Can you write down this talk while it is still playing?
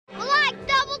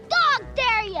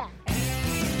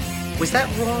Was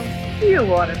that wrong?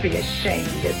 You ought to be ashamed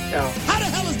of yourself. How the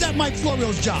hell is that Mike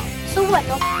Florio's job? So what,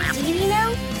 no TV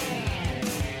now?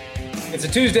 It's a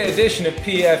Tuesday edition of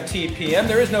PFT PM.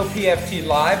 There is no PFT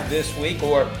Live this week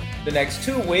or the next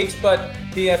 2 weeks, but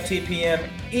PFT PM,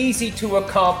 easy to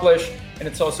accomplish, and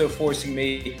it's also forcing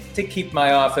me to keep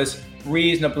my office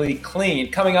reasonably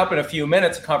clean. Coming up in a few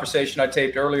minutes, a conversation I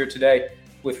taped earlier today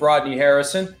with Rodney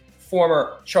Harrison,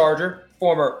 former Charger,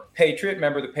 former Patriot,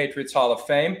 member of the Patriots Hall of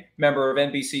Fame, member of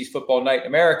NBC's Football Night in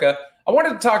America. I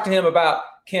wanted to talk to him about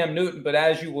Cam Newton, but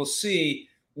as you will see,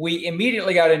 we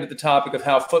immediately got into the topic of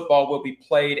how football will be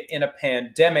played in a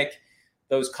pandemic.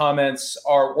 Those comments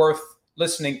are worth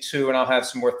listening to, and I'll have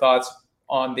some more thoughts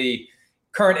on the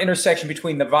current intersection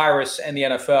between the virus and the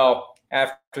NFL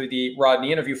after the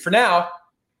Rodney interview. For now,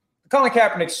 the Colin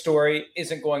Kaepernick story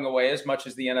isn't going away as much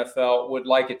as the NFL would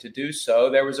like it to do so.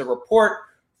 There was a report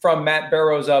from Matt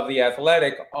Barrows of The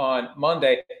Athletic on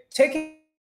Monday taking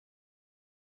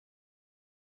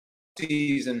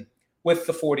season with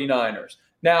the 49ers.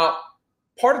 Now,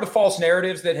 part of the false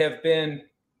narratives that have been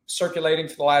circulating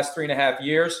for the last 3.5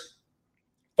 years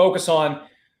focus on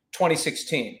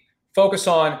 2016, focus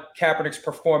on Kaepernick's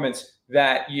performance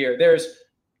that year. There's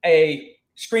a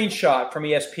screenshot from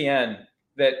ESPN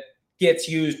that gets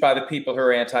used by the people who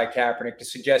are anti-Kaepernick to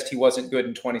suggest he wasn't good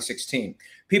in 2016.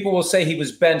 People will say he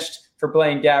was benched for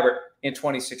Blaine Gabbert in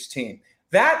 2016.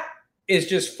 That is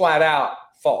just flat out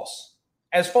false.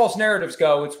 As false narratives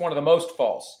go, it's one of the most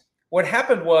false. What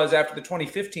happened was after the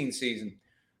 2015 season,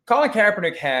 Colin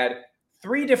Kaepernick had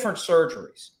 3 different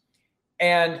surgeries,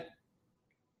 and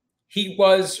he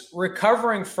was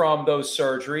recovering from those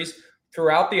surgeries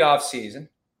throughout the offseason,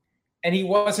 and he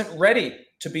wasn't ready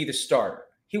to be the starter.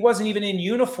 He wasn't even in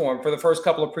uniform for the first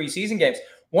couple of preseason games.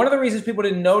 One of the reasons people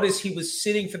didn't notice he was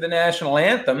sitting for the national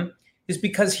anthem is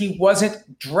because he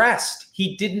wasn't dressed.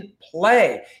 He didn't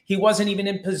play. He wasn't even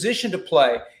in position to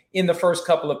play in the first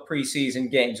couple of preseason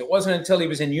games. It wasn't until he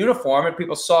was in uniform and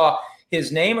people saw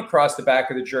his name across the back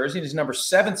of the jersey and his number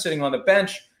 7 sitting on the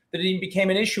bench that it even became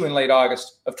an issue in late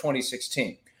August of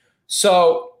 2016.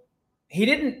 So he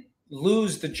didn't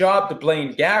lose the job to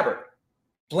Blaine Gabbert.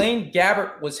 Blaine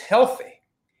Gabbert was healthy.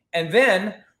 And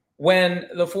then when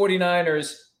the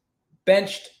 49ers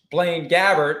benched Blaine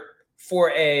Gabbert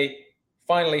for a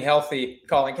finally healthy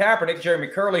Colin Kaepernick, Jeremy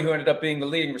Curley, who ended up being the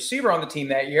leading receiver on the team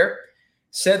that year,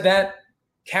 said that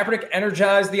Kaepernick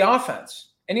energized the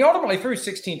offense. And he ultimately threw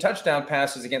 16 touchdown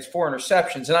passes against 4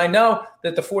 interceptions. And I know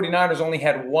that the 49ers only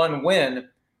had 1 win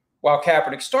while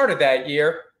Kaepernick started that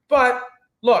year. But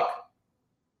look,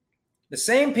 the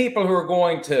same people who are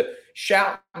going to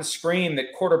shout and scream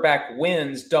that quarterback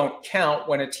wins don't count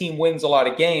when a team wins a lot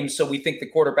of games, so we think the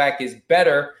quarterback is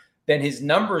better than his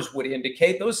numbers would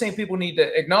indicate, those same people need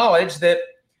to acknowledge that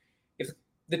if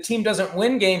the team doesn't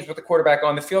win games with the quarterback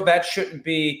on the field, that shouldn't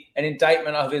be an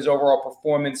indictment of his overall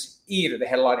performance either. They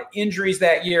had a lot of injuries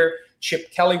that year. Chip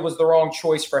Kelly was the wrong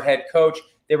choice for head coach.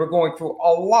 They were going through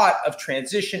a lot of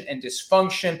transition and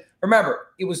dysfunction. Remember,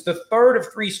 it was the 3rd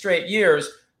of 3 straight years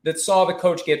that saw the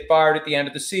coach get fired at the end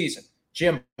of the season.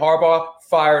 Jim Harbaugh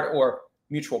fired, or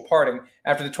mutual parting,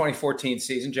 after the 2014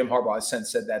 season. Jim Harbaugh has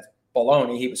since said that's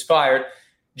baloney. He was fired.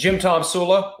 Jim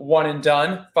Tomsula, one and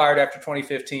done, fired after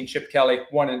 2015. Chip Kelly,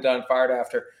 one and done, fired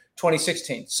after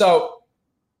 2016. So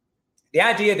the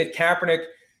idea that Kaepernick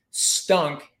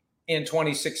stunk in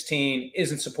 2016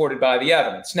 isn't supported by the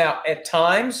evidence. Now, at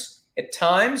times,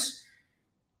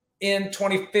 in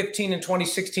 2015 and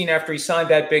 2016, after he signed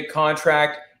that big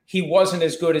contract, he wasn't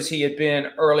as good as he had been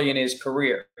early in his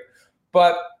career.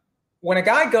 But when a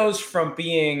guy goes from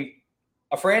being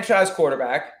a franchise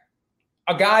quarterback,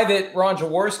 a guy that Ron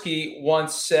Jaworski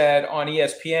once said on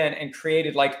ESPN and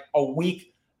created like a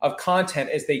week of content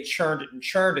as they churned it and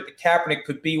churned it, that Kaepernick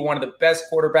could be one of the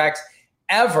best quarterbacks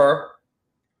ever.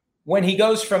 When he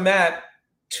goes from that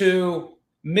to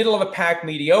middle of the pack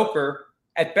mediocre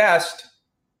at best,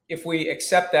 if we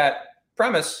accept that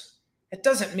premise, it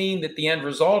doesn't mean that the end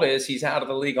result is he's out of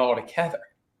the league altogether.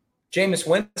 Jameis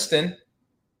Winston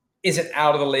isn't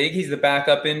out of the league. He's the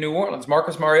backup in New Orleans.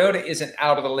 Marcus Mariota isn't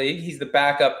out of the league. He's the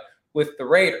backup with the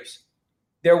Raiders.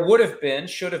 There would have been,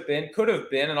 should have been, could have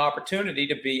been an opportunity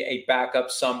to be a backup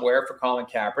somewhere for Colin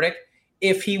Kaepernick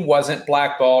if he wasn't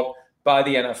blackballed by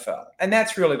the NFL. And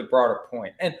that's really the broader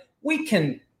point. And we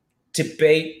can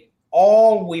debate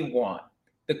all we want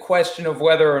the question of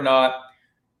whether or not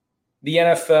the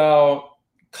NFL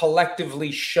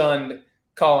collectively shunned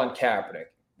Colin Kaepernick.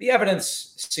 The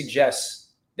evidence suggests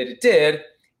that it did,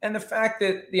 and the fact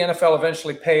that the NFL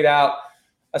eventually paid out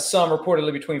a sum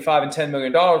reportedly between $5 and $10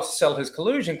 million to settle his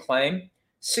collusion claim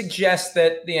suggests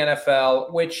that the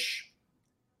NFL, which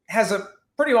has a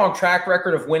pretty long track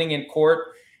record of winning in court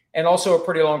and also a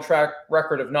pretty long track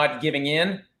record of not giving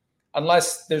in.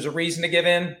 Unless there's a reason to give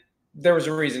in, there was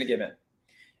a reason to give in.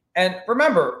 And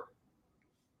remember,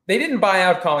 they didn't buy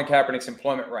out Colin Kaepernick's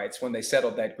employment rights when they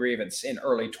settled that grievance in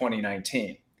early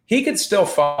 2019. He could still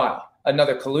file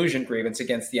another collusion grievance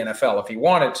against the NFL if he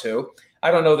wanted to.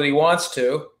 I don't know that he wants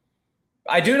to.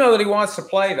 I do know that he wants to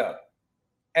play, though.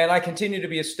 And I continue to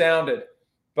be astounded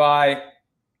by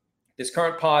this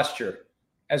current posture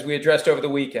as we addressed over the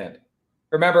weekend.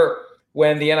 Remember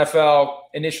when the NFL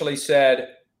initially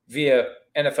said via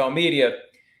NFL media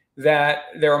that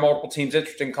there are multiple teams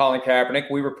interested in Colin Kaepernick.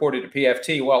 We reported to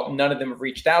PFT, well, none of them have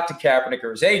reached out to Kaepernick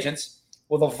or his agents.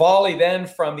 Well, the volley then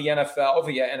from the NFL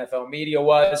via NFL media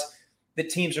was that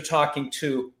teams are talking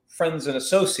to friends and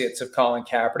associates of Colin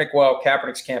Kaepernick. Well,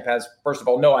 Kaepernick's camp has, first of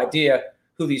all, no idea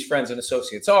who these friends and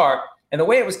associates are. And the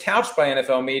way it was couched by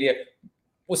NFL media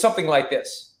was something like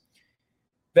this,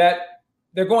 that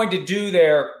they're going to do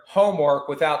their homework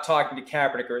without talking to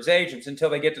Kaepernick or his agents until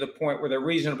they get to the point where they're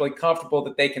reasonably comfortable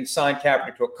that they can sign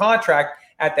Kaepernick to a contract.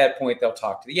 At that point, they'll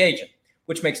talk to the agent,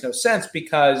 which makes no sense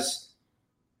because,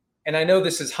 and I know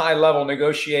this is high-level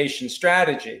negotiation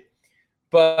strategy,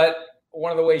 but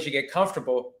one of the ways you get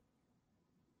comfortable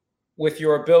with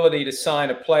your ability to sign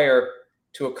a player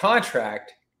to a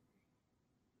contract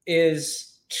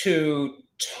is to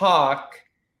talk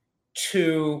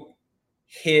to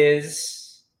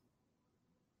his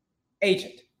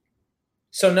agent.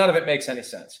 So none of it makes any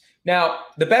sense. Now,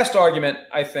 the best argument,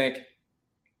 I think,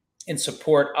 in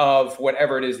support of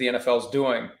whatever it is the NFL is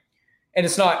doing, and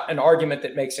it's not an argument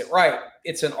that makes it right,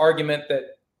 it's an argument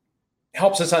that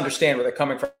helps us understand where they're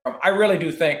coming from. I really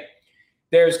do think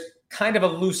there's kind of a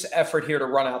loose effort here to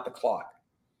run out the clock,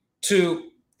 to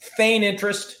feign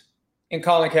interest in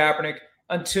Colin Kaepernick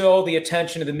until the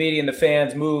attention of the media and the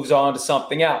fans moves on to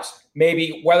something else.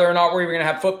 Maybe whether or not we're even going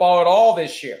to have football at all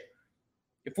this year.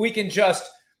 If we can just,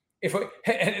 and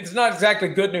it's not exactly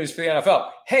good news for the NFL.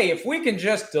 Hey, if we can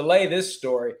just delay this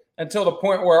story until the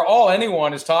point where all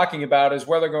anyone is talking about is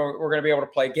whether we're going to be able to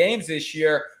play games this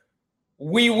year,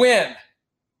 we win.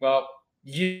 Well,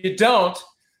 you don't,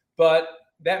 but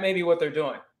that may be what they're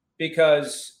doing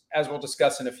because, as we'll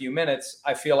discuss in a few minutes,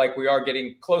 I feel like we are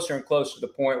getting closer and closer to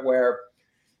the point where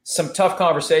some tough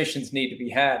conversations need to be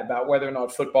had about whether or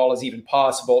not football is even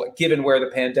possible given where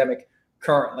the pandemic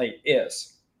currently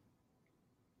is.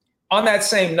 On that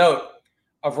same note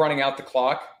of running out the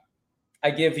clock, I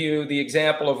give you the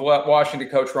example of what Washington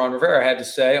coach Ron Rivera had to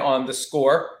say on The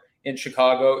Score in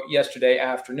Chicago yesterday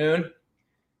afternoon,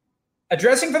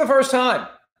 addressing for the first time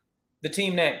the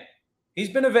team name. He's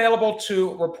been available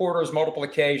to reporters multiple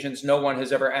occasions. No one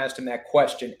has ever asked him that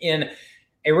question. In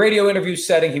a radio interview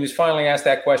setting, he was finally asked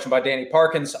that question by Danny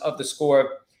Parkins of The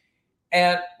Score.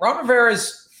 And Ron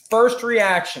Rivera's first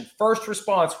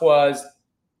response was,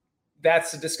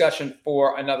 that's a discussion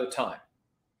for another time.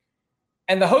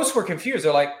 And the hosts were confused.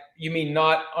 They're like, you mean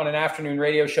not on an afternoon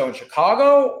radio show in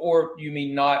Chicago? Or you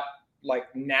mean not like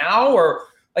now? Or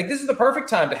like, this is the perfect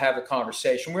time to have the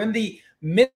conversation. We're in the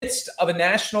midst of a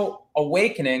national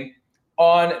awakening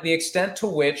on the extent to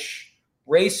which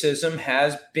racism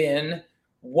has been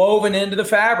woven into the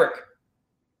fabric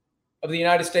of the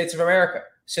United States of America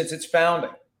since its founding.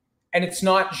 And it's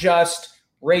not just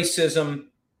racism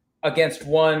against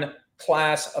one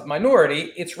class of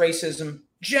minority, it's racism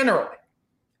generally.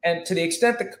 And to the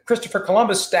extent that Christopher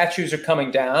Columbus statues are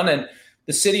coming down and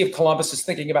the city of Columbus is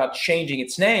thinking about changing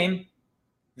its name,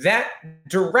 that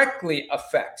directly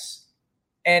affects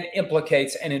and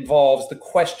implicates and involves the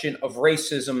question of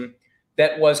racism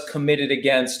that was committed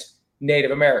against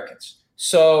Native Americans.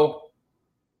 So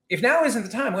if now isn't the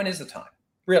time, when is the time?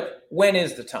 Really, when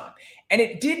is the time? And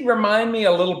it did remind me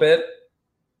a little bit,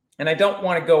 and I don't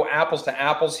want to go apples to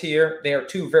apples here. They are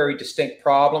two very distinct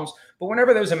problems. But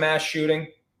whenever there's a mass shooting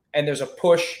and there's a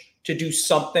push to do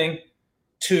something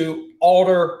to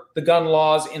alter the gun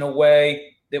laws in a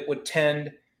way that would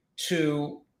tend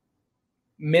to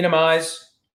minimize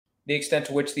the extent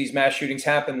to which these mass shootings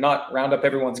happen, not round up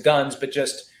everyone's guns, but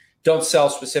just don't sell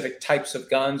specific types of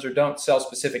guns or don't sell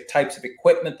specific types of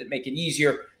equipment that make it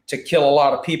easier to kill a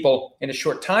lot of people in a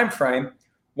short time frame,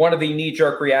 one of the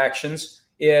knee-jerk reactions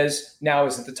is now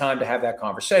isn't the time to have that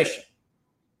conversation.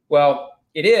 Well,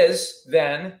 it is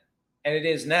then, and it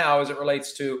is now as it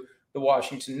relates to the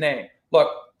Washington name. Look,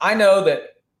 I know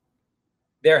that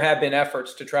there have been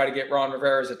efforts to try to get Ron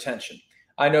Rivera's attention.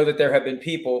 I know that there have been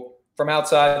people from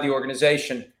outside the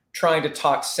organization trying to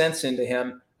talk sense into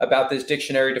him about this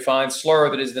dictionary-defined slur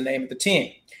that is the name of the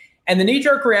team. And the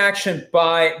knee-jerk reaction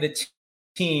by the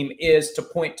team is to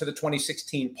point to the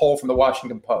 2016 poll from the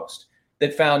Washington Post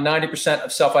that found 90%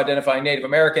 of self-identifying Native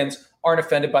Americans aren't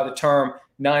offended by the term,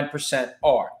 9%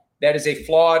 are. That is a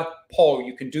flawed poll.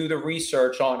 You can do the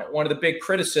research on it. One of the big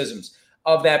criticisms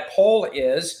of that poll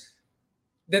is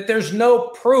that there's no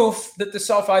proof that the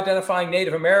self-identifying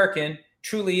Native American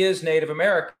truly is Native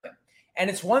American. And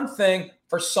it's one thing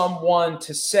for someone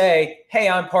to say, hey,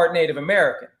 I'm part Native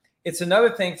American. It's another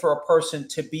thing for a person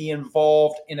to be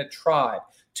involved in a tribe,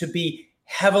 to be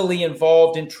heavily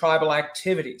involved in tribal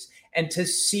activities, and to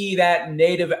see that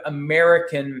Native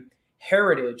American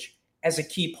heritage as a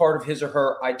key part of his or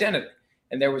her identity.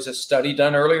 And there was a study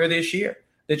done earlier this year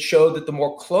that showed that the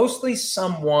more closely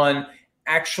someone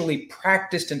actually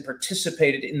practiced and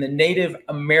participated in the Native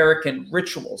American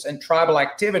rituals and tribal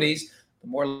activities, the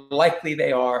more likely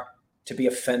they are to be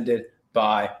offended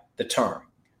by the term.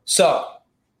 So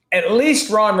at least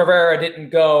Ron Rivera didn't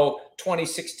go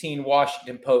 2016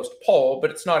 Washington Post poll, but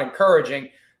it's not encouraging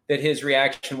that his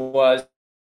reaction was,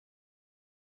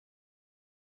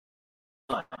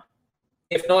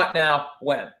 if not now,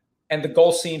 when? And the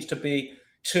goal seems to be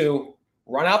to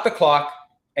run out the clock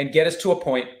and get us to a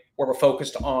point where we're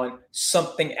focused on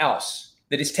something else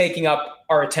that is taking up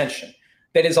our attention,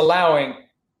 that is allowing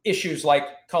issues like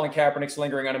Colin Kaepernick's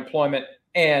lingering unemployment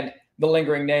and the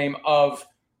lingering name of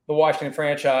the Washington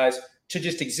franchise to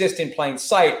just exist in plain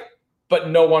sight, but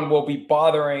no one will be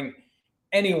bothering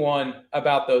anyone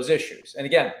about those issues. And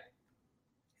again,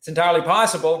 it's entirely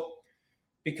possible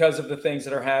because of the things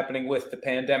that are happening with the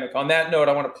pandemic. On that note,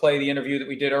 I want to play the interview that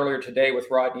we did earlier today with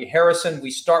Rodney Harrison.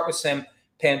 We start with some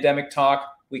pandemic talk.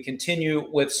 We continue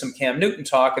with some Cam Newton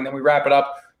talk, and then we wrap it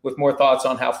up with more thoughts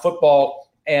on how football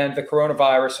and the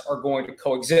coronavirus are going to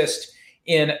coexist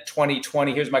in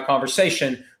 2020. Here's my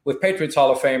conversation with Patriots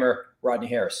Hall of Famer Rodney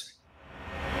Harrison.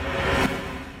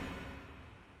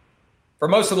 For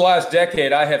most of the last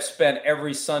decade, I have spent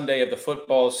every Sunday of the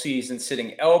football season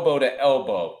sitting elbow to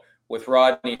elbow with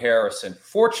Rodney Harrison.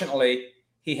 Fortunately,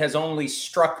 he has only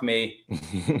struck me,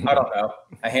 I don't know,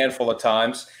 a handful of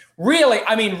times. Really,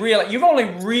 you've only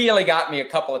really got me a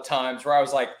couple of times where I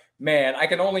was like, man, I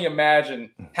can only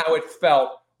imagine how it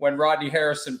felt when Rodney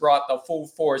Harrison brought the full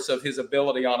force of his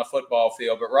ability on a football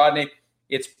field. But Rodney,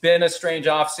 it's been a strange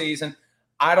offseason.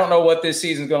 I don't know what this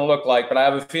season's going to look like, but I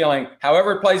have a feeling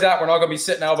however it plays out, we're not going to be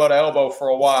sitting elbow to elbow for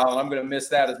a while, and I'm going to miss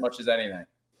that as much as anything.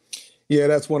 Yeah,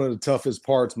 that's one of the toughest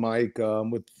parts, Mike,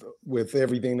 with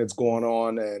everything that's going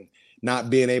on and not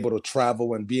being able to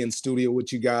travel and be in studio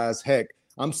with you guys. Heck,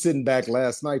 I'm sitting back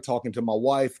last night talking to my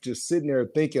wife, just sitting there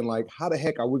thinking, like, how the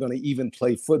heck are we going to even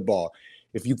play football?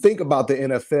 If you think about the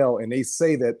NFL and they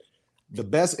say that the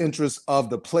best interest of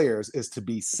the players is to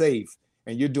be safe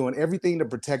and you're doing everything to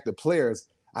protect the players,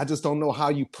 I just don't know how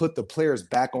you put the players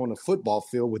back on the football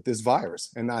field with this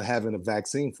virus and not having a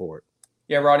vaccine for it.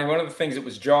 Yeah, Rodney, one of the things that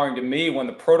was jarring to me when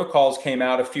the protocols came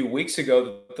out a few weeks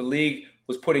ago that the league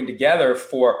was putting together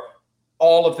for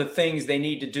all of the things they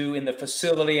need to do in the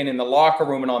facility and in the locker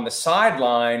room and on the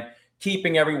sideline,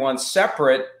 keeping everyone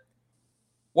separate.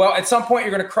 Well, at some point,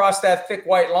 you're going to cross that thick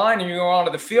white line and you go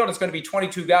onto the field. It's going to be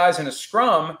 22 guys in a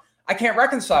scrum. I can't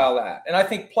reconcile that. And I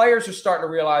think players are starting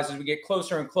to realize as we get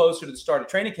closer and closer to the start of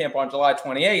training camp on July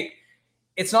 28th,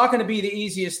 it's not going to be the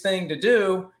easiest thing to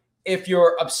do if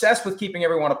you're obsessed with keeping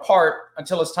everyone apart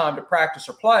until it's time to practice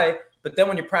or play. But then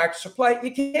when you practice or play,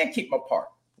 you can't keep them apart.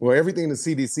 Well, everything the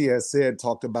CDC has said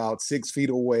talked about 6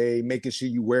 feet away, making sure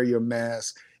you wear your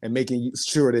mask and making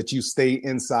sure that you stay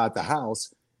inside the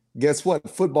house. Guess what?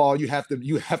 Football, you have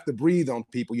to breathe on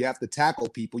people. You have to tackle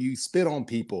people. You spit on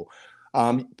people.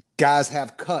 Guys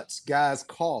have cuts. Guys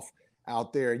cough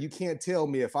out there. You can't tell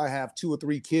me if I have 2 or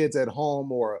 3 kids at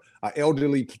home or an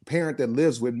elderly parent that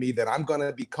lives with me that I'm going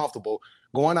to be comfortable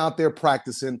going out there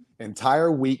practicing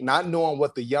entire week, not knowing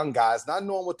what the young guys, not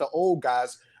knowing what the old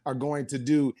guys are going to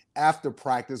do after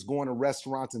practice, going to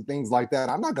restaurants and things like that.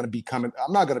 I'm not going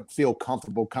to feel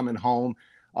comfortable coming home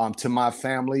to my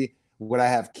family when I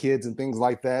have kids and things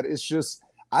like that. It's just,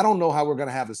 I don't know how we're going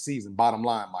to have a season, bottom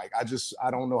line, Mike. I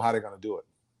don't know how they're going to do it.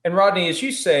 And Rodney, as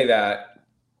you say that,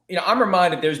 I'm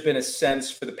reminded there's been a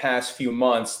sense for the past few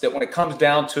months that when it comes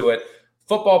down to it,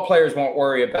 football players won't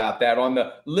worry about that. On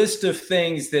the list of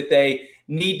things that they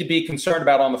need to be concerned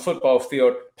about on the football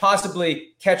field, possibly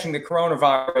catching the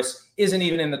coronavirus isn't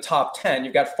even in the top 10.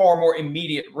 You've got far more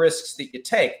immediate risks that you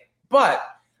take. But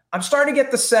I'm starting to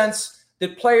get the sense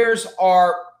that players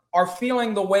are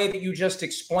feeling the way that you just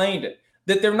explained it,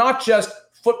 that they're not just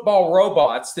football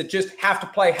robots that just have to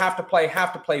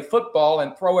play football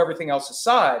and throw everything else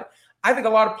aside. I think a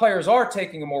lot of players are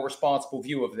taking a more responsible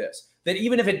view of this, that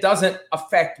even if it doesn't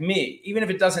affect me, even if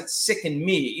it doesn't sicken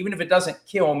me, even if it doesn't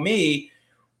kill me,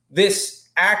 this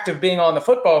act of being on the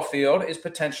football field is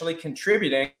potentially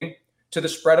contributing to the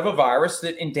spread of a virus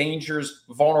that endangers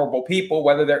vulnerable people,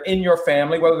 whether they're in your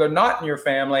family, whether they're not in your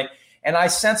family. And I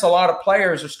sense a lot of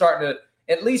players are starting to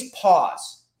at least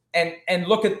pause and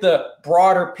look at the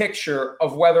broader picture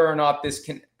of whether or not this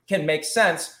can make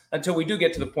sense until we do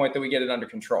get to the point that we get it under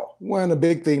control. Well, and the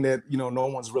big thing that, no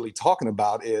one's really talking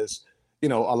about is, a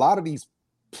lot of these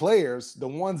players, the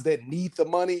ones that need the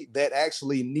money, that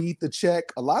actually need the check,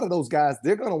 a lot of those guys,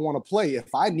 they're going to want to play.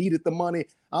 If I needed the money,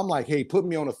 I'm like, hey, put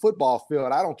me on a football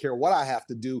field. I don't care what I have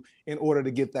to do in order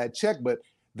to get that check. But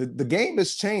the game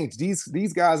has changed.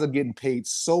 These guys are getting paid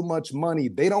so much money.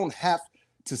 They don't have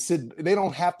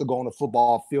to go on a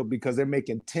football field because they're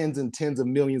making tens and tens of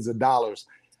millions of dollars.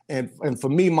 And for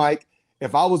me, Mike,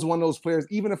 if I was one of those players,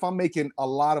 even if I'm making a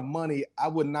lot of money, I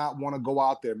would not want to go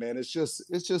out there, man. It's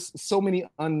just so many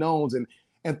unknowns.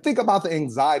 And think about the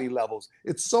anxiety levels.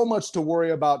 It's so much to worry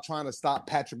about trying to stop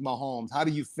Patrick Mahomes. How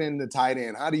do you fend the tight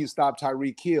end? How do you stop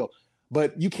Tyreek Hill?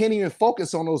 But you can't even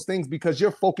focus on those things because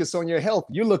you're focused on your health.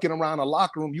 You're looking around a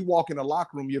locker room. You walk in a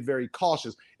locker room, you're very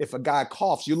cautious. If a guy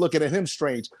coughs, you're looking at him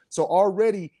strange. So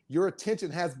already your attention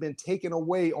has been taken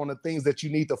away on the things that you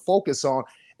need to focus on.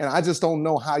 And I just don't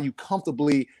know how you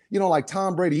comfortably, like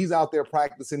Tom Brady, he's out there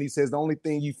practicing. He says the only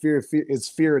thing you fear is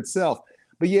fear itself.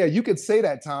 But yeah, you could say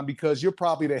that, Tom, because you're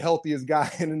probably the healthiest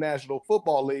guy in the National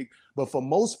Football League. But for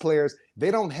most players,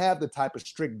 they don't have the type of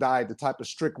strict diet, the type of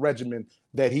strict regimen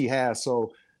that he has.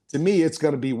 So to me, it's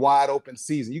going to be wide open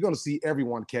season. You're going to see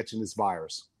everyone catching this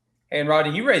virus. And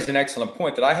Rodney, you raised an excellent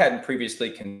point that I hadn't previously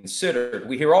considered.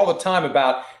 We hear all the time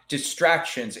about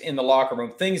distractions in the locker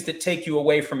room, things that take you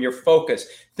away from your focus,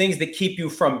 things that keep you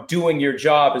from doing your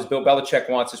job as Bill Belichick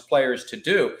wants his players to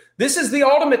do. This is the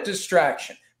ultimate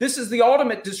distraction. This is the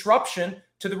ultimate disruption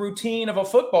to the routine of a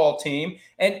football team.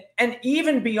 And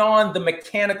even beyond the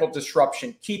mechanical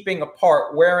disruption, keeping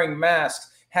apart, wearing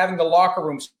masks, having the locker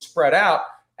room spread out,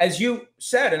 as you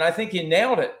said, and I think you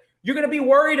nailed it, you're going to be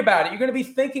worried about it. You're going to be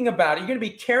thinking about it. You're going to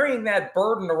be carrying that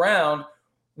burden around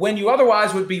when you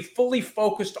otherwise would be fully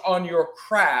focused on your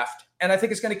craft. And I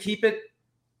think it's going to keep it,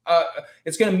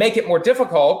 it's going to make it more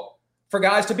difficult for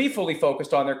guys to be fully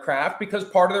focused on their craft because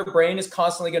part of their brain is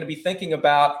constantly going to be thinking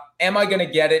about, am I going to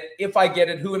get it? If I get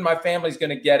it, who in my family is going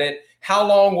to get it? How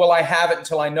long will I have it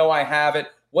until I know I have it?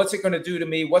 What's it going to do to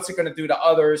me? What's it going to do to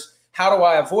others? How do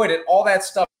I avoid it? All that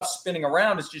stuff spinning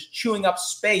around is just chewing up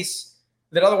space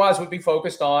that otherwise would be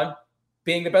focused on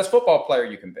being the best football player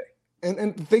you can be.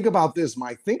 And think about this,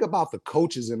 Mike. Think about the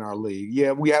coaches in our league.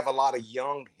 Yeah, we have a lot of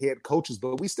young head coaches,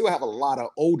 but we still have a lot of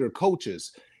older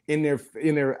coaches in their 50s,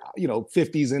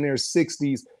 in their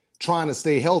 60s, trying to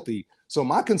stay healthy. So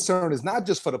my concern is not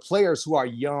just for the players who are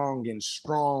young and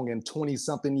strong and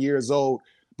 20-something years old,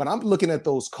 but I'm looking at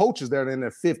those coaches that are in their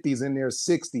 50s, in their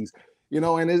 60s.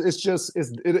 And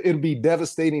it'll be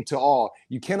devastating to all.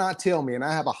 You cannot tell me, and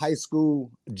I have a high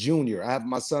school junior.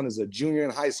 My son is a junior in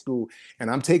high school, and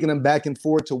I'm taking him back and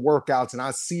forth to workouts, and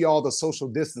I see all the social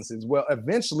distances. Well,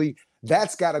 eventually,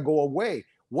 that's got to go away.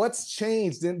 What's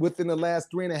changed within the last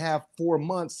 3.5, 4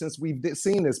 months since we've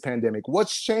seen this pandemic?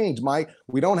 What's changed, Mike?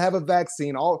 We don't have a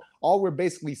vaccine. All we're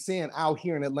basically seeing out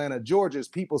here in Atlanta, Georgia, is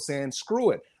people saying, screw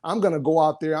it. I'm going to go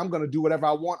out there. I'm going to do whatever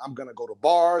I want. I'm going to go to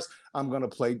bars. I'm going to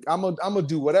play. I'm going to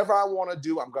do whatever I want to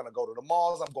do. I'm going to go to the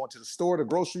malls. I'm going to the store, the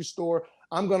grocery store.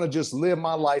 I'm going to just live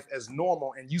my life as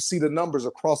normal. And you see the numbers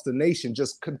across the nation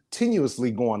just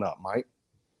continuously going up, Mike.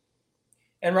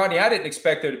 And Rodney, I didn't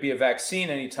expect there to be a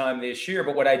vaccine anytime this year,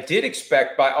 but what I did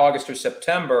expect by August or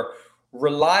September,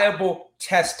 reliable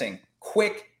testing,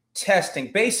 quick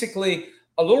testing, basically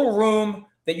a little room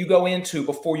that you go into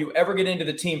before you ever get into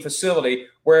the team facility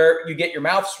where you get your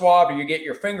mouth swabbed or you get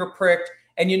your finger pricked,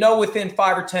 and you know within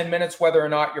 5 or 10 minutes whether or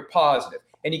not you're positive.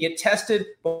 And you get tested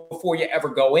before you ever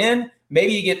go in.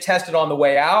 Maybe you get tested on the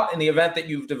way out in the event that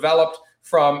you've developed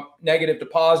from negative to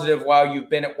positive while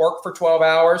you've been at work for 12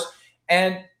 hours.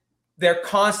 And they're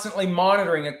constantly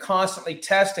monitoring and constantly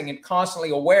testing and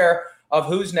constantly aware of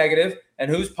who's negative and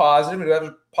who's positive, and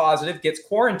whoever's positive gets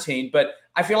quarantined. But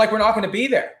I feel like we're not going to be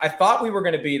there. I thought we were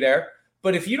going to be there.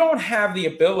 But if you don't have the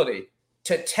ability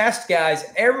to test guys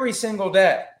every single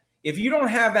day, if you don't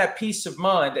have that peace of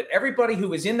mind that everybody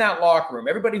who is in that locker room,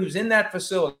 everybody who's in that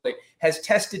facility has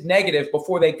tested negative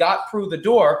before they got through the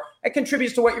door, that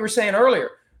contributes to what you were saying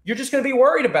earlier. You're just going to be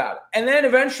worried about it. And then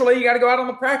eventually you got to go out on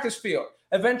the practice field.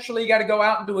 Eventually you got to go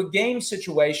out into a game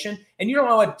situation, and you don't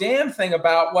know a damn thing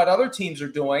about what other teams are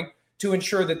doing to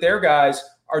ensure that their guys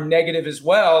are negative as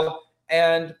well.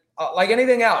 And like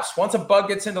anything else, once a bug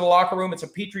gets into the locker room, it's a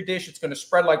petri dish. It's going to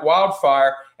spread like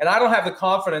wildfire. And I don't have the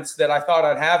confidence that I thought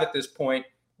I'd have at this point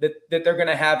that they're going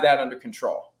to have that under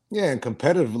control. Yeah, and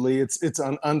competitively, it's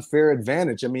an unfair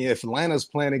advantage. I mean, if Atlanta's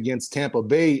playing against Tampa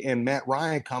Bay and Matt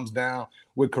Ryan comes down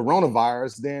with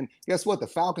coronavirus, then guess what? The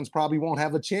Falcons probably won't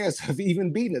have a chance of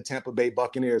even beating the Tampa Bay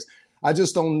Buccaneers. I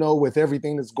just don't know, with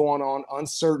everything that's going on,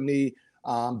 uncertainty,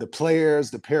 the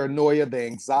players, the paranoia, the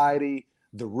anxiety,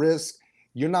 the risk.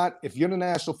 If you're in the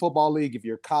National Football League, if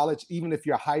you're college, even if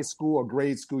you're high school or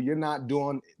grade school, you're not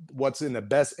doing what's in the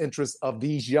best interest of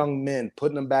these young men,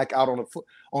 putting them back out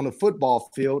on the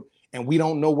football field, and we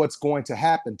don't know what's going to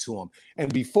happen to them.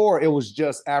 And before, it was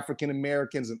just African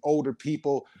Americans and older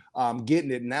people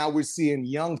getting it. Now we're seeing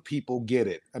young people get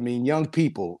it. I mean, young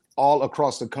people all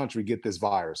across the country get this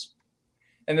virus.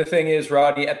 And the thing is,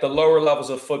 Rodney, at the lower levels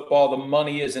of football, the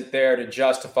money isn't there to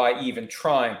justify even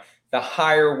trying. The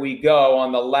higher we go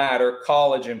on the ladder,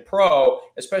 college and pro,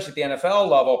 especially at the NFL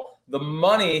level, the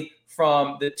money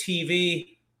from the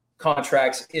TV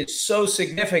contracts is so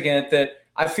significant that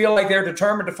I feel like they're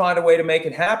determined to find a way to make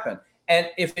it happen. And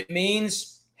if it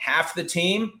means half the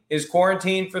team is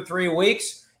quarantined for 3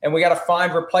 weeks and we got to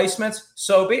find replacements,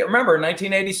 so be it. Remember, in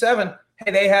 1987,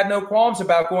 hey, they had no qualms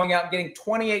about going out and getting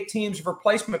 28 teams of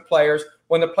replacement players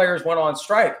when the players went on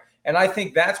strike. And I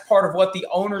think that's part of what the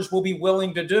owners will be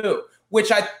willing to do,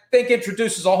 which I think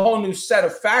introduces a whole new set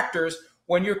of factors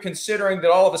when you're considering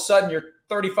that all of a sudden your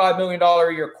 $35 million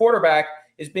a year quarterback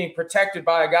is being protected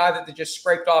by a guy that they just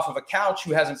scraped off of a couch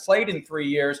who hasn't played in 3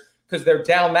 years because they're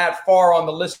down that far on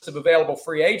the list of available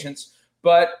free agents.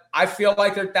 But I feel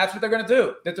like that's what they're going to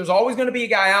do, that there's always going to be a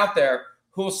guy out there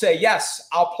who will say, yes,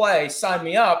 I'll play, sign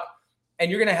me up. And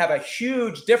you're going to have a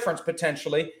huge difference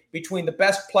potentially between the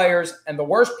best players and the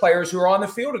worst players who are on the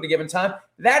field at a given time.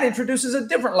 That introduces a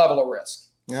different level of risk.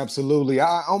 Absolutely.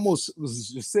 I almost was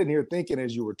just sitting here thinking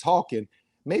as you were talking,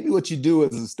 maybe what you do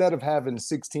is instead of having a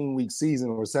 16-week season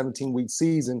or a 17-week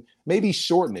season, maybe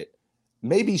shorten it.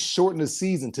 Maybe shorten the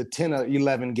season to 10 or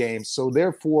 11 games. So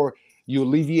therefore, you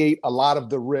alleviate a lot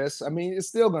of the risks. I mean, it's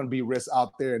still going to be risks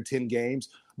out there in 10 games,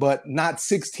 but not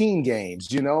 16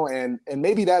 games, and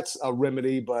maybe that's a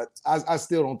remedy, but I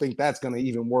still don't think that's going to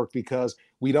even work because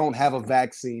we don't have a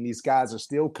vaccine. These guys are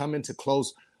still coming to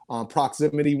close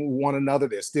proximity with one another.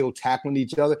 They're still tackling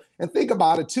each other. And think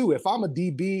about it too. If I'm a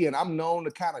DB and I'm known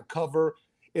to kind of cover,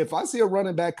 if I see a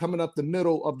running back coming up the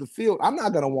middle of the field, I'm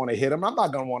not going to want to hit him. I'm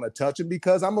not going to want to touch him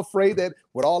because I'm afraid that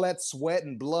with all that sweat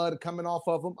and blood coming off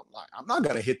of him, I'm not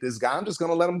going to hit this guy. I'm just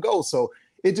going to let him go. So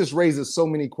it just raises so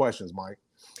many questions, Mike.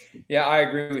 Yeah, I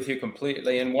agree with you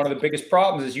completely. And one of the biggest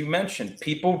problems, as you mentioned,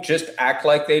 people just act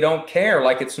like they don't care,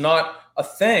 like it's not a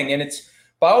thing. And it's,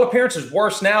 by all appearances,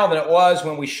 worse now than it was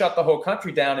when we shut the whole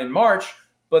country down in March.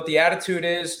 But the attitude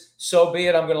is, so be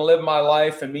it, I'm going to live my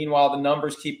life. And meanwhile, the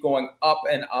numbers keep going up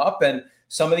and up. And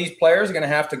some of these players are going to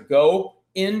have to go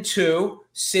into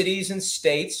cities and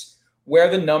states where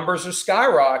the numbers are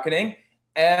skyrocketing.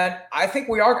 And I think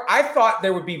I thought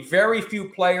there would be very few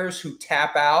players who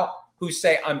tap out, who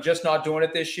say, I'm just not doing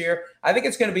it this year. I think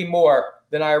it's going to be more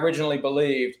than I originally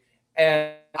believed.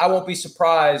 And I won't be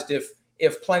surprised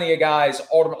if plenty of guys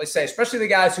ultimately say, especially the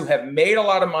guys who have made a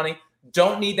lot of money,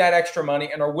 don't need that extra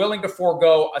money, and are willing to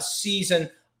forego a season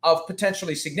of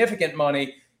potentially significant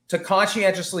money to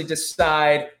conscientiously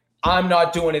decide, I'm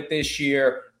not doing it this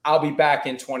year. I'll be back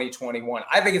in 2021.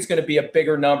 I think it's going to be a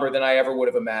bigger number than I ever would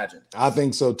have imagined. I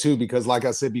think so too, because like I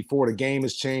said before, the game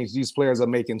has changed. These players are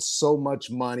making so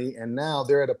much money, and now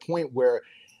they're at a point where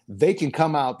they can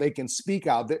come out, they can speak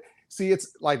out. See,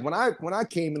 it's like when I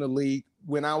came in the league,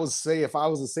 when I was, say, if I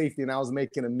was a safety and I was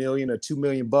making $1 million or $2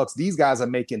 million, these guys are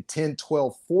making 10,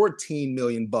 12, 14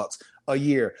 million bucks a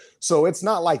year. So it's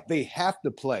not like they have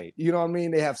to play. You know what I mean?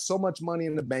 They have so much money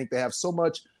in the bank. They have so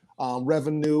much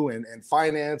revenue and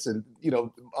finance. And,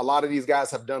 a lot of these guys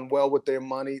have done well with their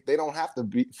money. They don't have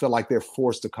to feel like they're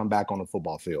forced to come back on the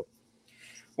football field.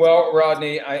 Well,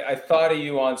 Rodney, I thought of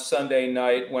you on Sunday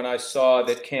night when I saw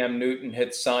that Cam Newton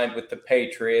had signed with the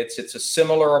Patriots. It's a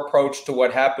similar approach to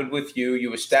what happened with you.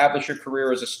 You establish your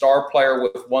career as a star player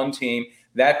with one team.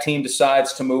 That team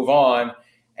decides to move on.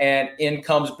 And in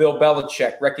comes Bill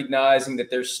Belichick, recognizing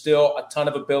that there's still a ton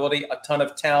of ability, a ton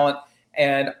of talent,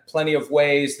 and plenty of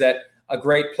ways that a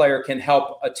great player can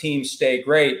help a team stay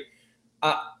great.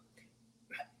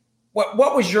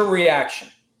 What was your reaction?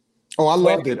 Oh, I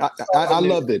loved it. I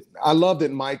loved it. I loved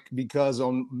it, Mike, because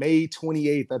on May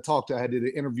 28th, I did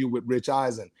an interview with Rich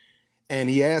Eisen, and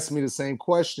he asked me the same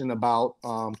question about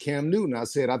Cam Newton. I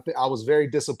said, I was very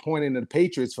disappointed in the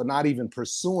Patriots for not even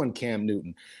pursuing Cam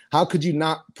Newton. How could you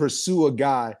not pursue a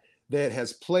guy that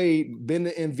has been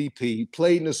the MVP,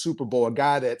 played in the Super Bowl, a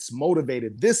guy that's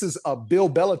motivated. This is a Bill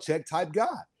Belichick type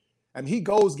guy. And he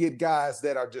goes get guys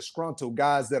that are disgruntled,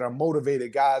 guys that are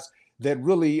motivated, guys that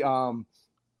really,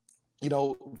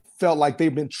 felt like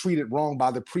they've been treated wrong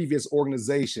by the previous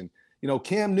organization.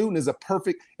 Cam Newton is a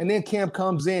perfect, and then Cam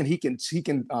comes in, he can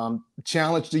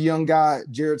challenge the young guy,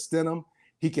 Jarrett Stidham.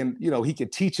 He can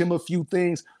teach him a few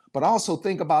things. But also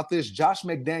think about this, Josh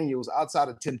McDaniels, outside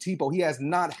of Tim Tebow, he has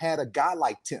not had a guy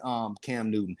like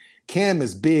Cam Newton. Cam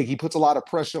is big. He puts a lot of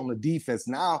pressure on the defense.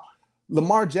 Now,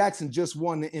 Lamar Jackson just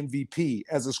won the MVP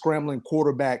as a scrambling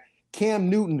quarterback. Cam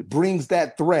Newton brings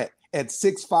that threat at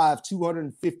 6'5",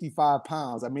 255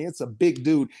 pounds. I mean, it's a big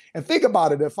dude. And think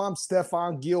about it. If I'm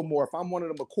Stephon Gilmore, if I'm one of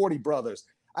the McCourty brothers,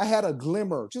 I had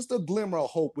just a glimmer of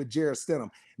hope with Jarrett Stidham.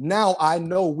 Now I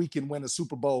know we can win a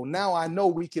Super Bowl. Now I know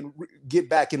we can get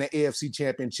back in the AFC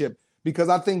Championship, because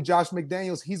I think Josh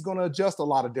McDaniels, he's going to adjust a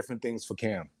lot of different things for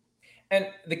Cam. And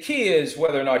the key is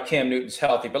whether or not Cam Newton's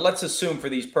healthy, but let's assume for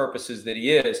these purposes that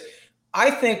he is.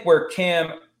 I think where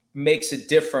Cam makes a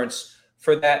difference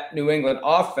for that New England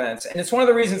offense, and it's one of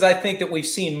the reasons I think that we've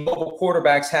seen mobile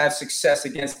quarterbacks have success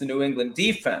against the New England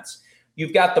defense.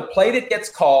 You've got the play that gets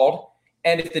called,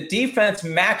 and if the defense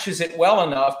matches it well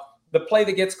enough, the play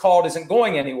that gets called isn't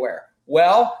going anywhere.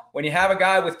 Well, when you have a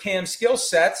guy with Cam's skill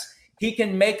sets, he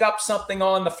can make up something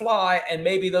on the fly, and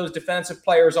maybe those defensive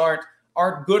players aren't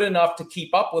good enough to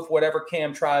keep up with whatever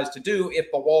Cam tries to do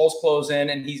if the walls close in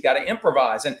and he's got to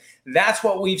improvise. And that's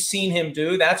what we've seen him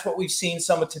do. That's what we've seen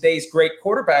some of today's great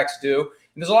quarterbacks do.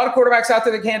 And there's a lot of quarterbacks out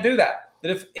there that can't do that.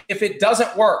 That if it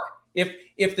doesn't work,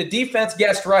 if the defense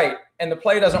guessed right and the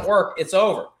play doesn't work, it's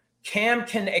over. Cam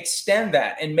can extend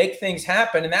that and make things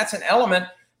happen. And that's an element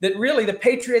that really the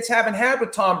Patriots haven't had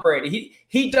with Tom Brady.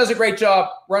 He does a great job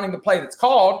running the play that's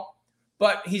called,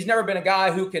 but he's never been a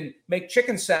guy who can make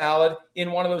chicken salad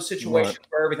in one of those situations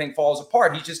where everything falls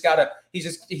apart. He's got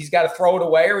to throw it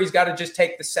away, or he's got to just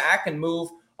take the sack and move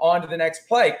on to the next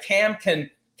play. Cam can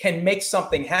make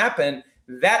something happen.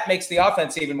 That makes the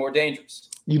offense even more dangerous.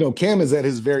 Cam is at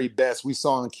his very best. We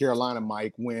saw in Carolina,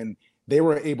 Mike, when they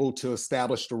were able to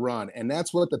establish the run. And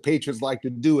that's what the Patriots like to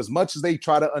do. As much as they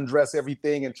try to undress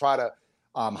everything and try to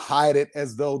hide it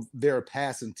as though they're a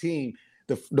passing team,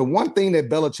 the one thing that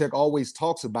Belichick always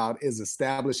talks about is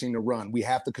establishing the run. We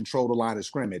have to control the line of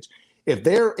scrimmage. If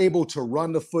they're able to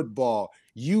run the football,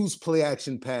 use play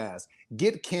action pass,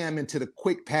 get Cam into the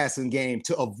quick passing game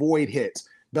to avoid hits,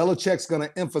 Belichick's going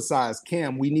to emphasize,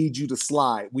 Cam, we need you to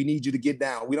slide. We need you to get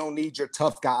down. We don't need your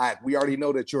tough guy. We already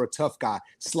know that you're a tough guy.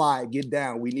 Slide, get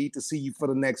down. We need to see you for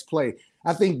the next play.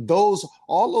 I think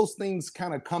all those things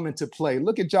kind of come into play.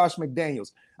 Look at Josh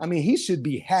McDaniels. I mean, he should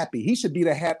be happy. He should be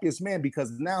the happiest man,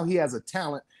 because now he has a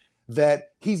talent that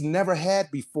he's never had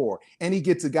before. And he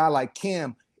gets a guy like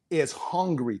Cam is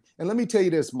hungry. And let me tell you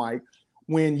this, Mike,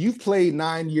 when you've played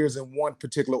 9 years in one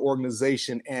particular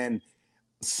organization and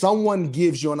someone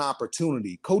gives you an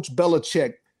opportunity, Coach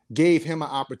Belichick gave him an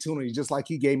opportunity just like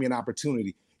he gave me an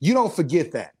opportunity. You don't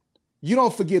forget that. You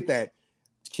don't forget that.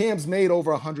 Cam's made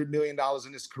over $100 million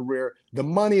in his career. The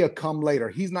money will come later.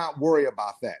 He's not worried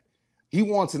about that. He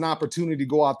wants an opportunity to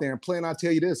go out there and play. And I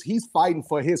tell you this, he's fighting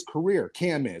for his career,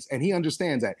 Cam is, and he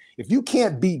understands that. If you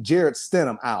can't beat Jarrett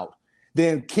Stidham out,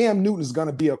 then Cam Newton is going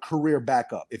to be a career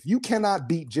backup. If you cannot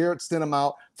beat Jarrett Stidham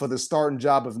out for the starting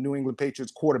job of New England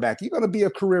Patriots quarterback, you're going to be a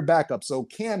career backup. So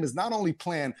Cam is not only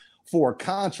playing for a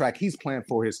contract, he's playing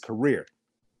for his career.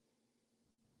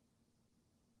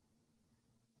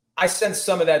 I sense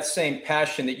some of that same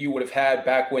passion that you would have had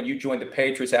back when you joined the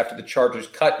Patriots after the Chargers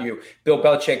cut you. Bill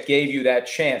Belichick gave you that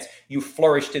chance. You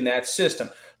flourished in that system.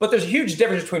 But there's a huge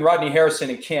difference between Rodney Harrison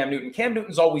and Cam Newton. Cam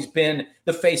Newton's always been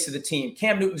the face of the team.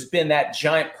 Cam Newton's been that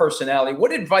giant personality.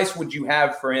 What advice would you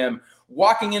have for him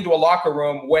walking into a locker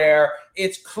room where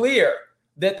it's clear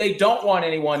that they don't want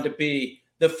anyone to be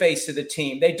the face of the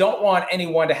team? They don't want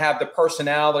anyone to have the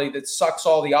personality that sucks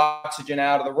all the oxygen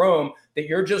out of the room, that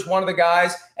you're just one of the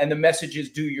guys and the message is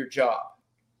do your job.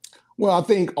 Well, I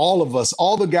think all of us,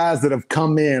 all the guys that have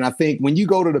come in, I think when you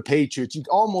go to the Patriots, it's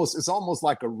almost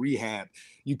like a rehab.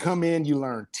 You come in, you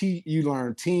learn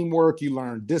teamwork, you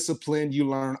learn discipline, you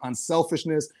learn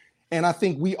unselfishness. And I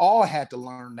think we all had to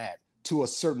learn that to a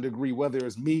certain degree, whether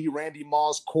it's me, Randy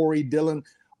Moss, Corey Dillon,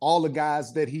 all the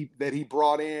guys that he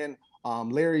brought in,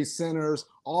 Larry Centers,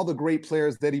 all the great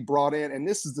players that he brought in. And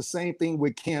this is the same thing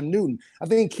with Cam Newton. I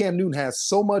think Cam Newton has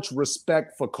so much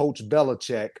respect for Coach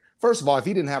Belichick First of all, if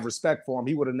he didn't have respect for him,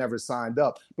 he would have never signed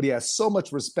up. But he has so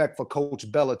much respect for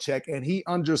Coach Belichick, and he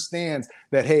understands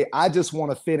that, hey, I just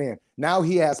want to fit in. Now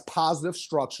he has positive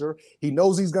structure. He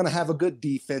knows he's going to have a good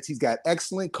defense. He's got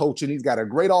excellent coaching. He's got a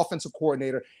great offensive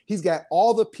coordinator. He's got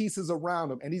all the pieces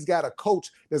around him, and he's got a coach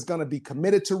that's going to be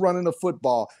committed to running the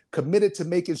football, committed to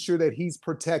making sure that he's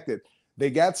protected. They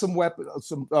got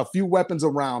a few weapons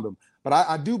around him.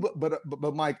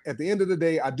 But Mike, at the end of the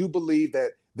day, I do believe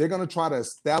that they're going to try to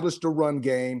establish the run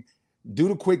game, do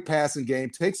the quick passing game,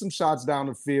 take some shots down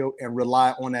the field, and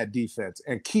rely on that defense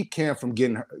and keep Cam from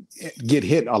get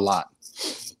hit a lot.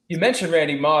 You mentioned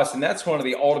Randy Moss, and that's one of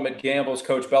the ultimate gambles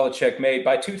Coach Belichick made.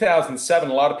 By 2007,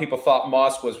 a lot of people thought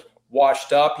Moss was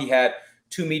washed up. He had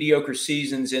 2 mediocre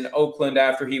seasons in Oakland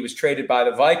after he was traded by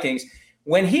the Vikings.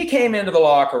 When he came into the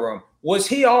locker room, was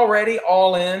he already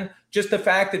all in? Just the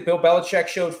fact that Bill Belichick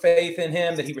showed faith in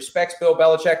him, that he respects Bill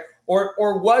Belichick,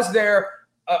 or was there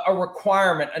a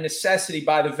requirement, a necessity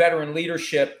by the veteran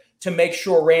leadership to make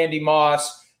sure Randy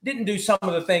Moss didn't do some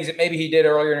of the things that maybe he did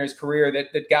earlier in his career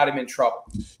that got him in trouble?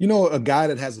 You know, a guy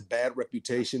that has a bad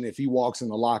reputation, if he walks in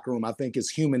the locker room, I think it's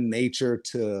human nature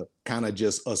to kind of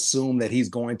just assume that he's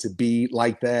going to be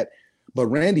like that. But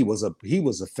Randy was a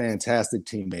fantastic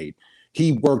teammate.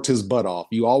 He worked his butt off.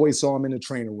 You always saw him in the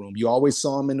training room. You always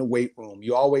saw him in the weight room.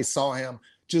 You always saw him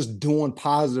just doing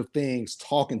positive things,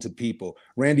 talking to people.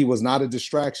 Randy was not a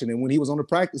distraction. And when he was on the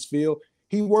practice field,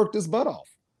 he worked his butt off.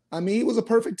 I mean, he was a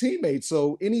perfect teammate.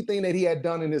 So anything that he had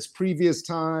done in his previous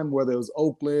time, whether it was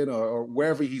Oakland or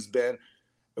wherever he's been,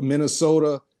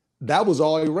 Minnesota, that was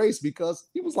all erased because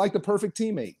he was like the perfect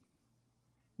teammate.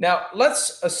 Now,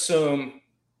 let's assume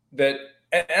that,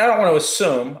 and I don't want to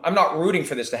assume, I'm not rooting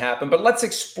for this to happen, but let's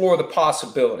explore the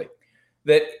possibility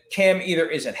that Cam either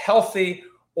isn't healthy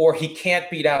or he can't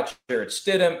beat out Jarrett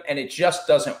Stidham and it just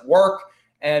doesn't work.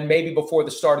 And maybe before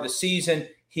the start of the season,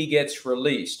 he gets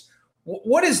released.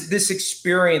 What does this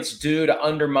experience do to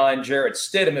undermine Jarrett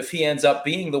Stidham if he ends up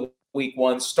being the week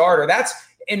 1 starter? That's,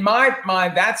 in my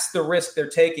mind, that's the risk they're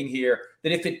taking here,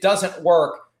 that if it doesn't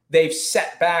work, they've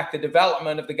set back the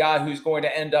development of the guy who's going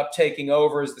to end up taking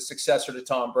over as the successor to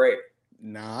Tom Brady.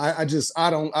 Nah, I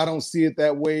don't see it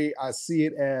that way. I see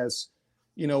it as,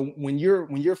 you know, when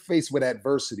you're faced with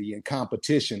adversity and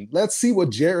competition, let's see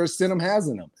what Jarrett Stidham has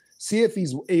in him. See if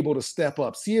he's able to step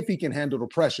up. See if he can handle the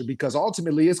pressure, because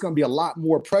ultimately it's going to be a lot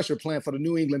more pressure playing for the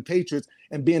New England Patriots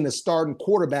and being the starting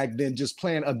quarterback than just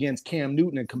playing against Cam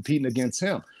Newton and competing against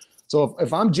him. So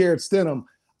if I'm Jarrett Stidham,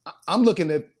 I'm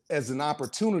looking at as an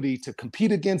opportunity to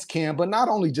compete against Cam, but not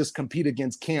only just compete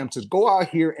against Cam, to go out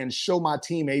here and show my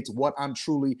teammates what I'm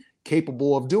truly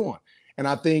capable of doing. And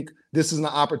I think this is an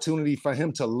opportunity for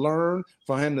him to learn,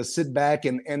 for him to sit back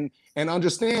and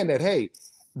understand that, hey,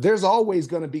 there's always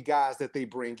going to be guys that they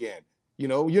bring in. You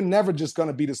know, you're never just going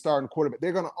to be the starting quarterback.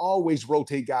 They're going to always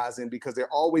rotate guys in because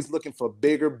they're always looking for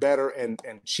bigger, better, and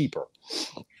cheaper.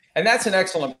 And that's an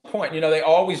excellent point. You know, they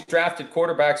always drafted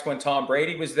quarterbacks when Tom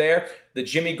Brady was there. The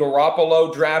Jimmy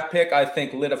Garoppolo draft pick, I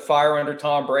think, lit a fire under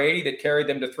Tom Brady that carried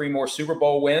them to 3 more Super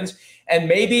Bowl wins. And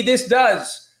maybe this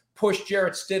does push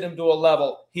Jarrett Stidham to a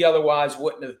level he otherwise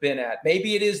wouldn't have been at.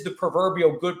 Maybe it is the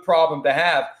proverbial good problem to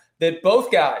have that both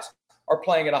guys are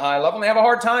playing at a high level and they have a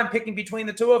hard time picking between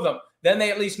the two of them. Then they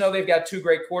at least know they've got 2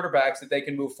 great quarterbacks that they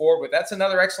can move forward with. That's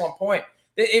another excellent point.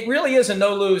 It really is a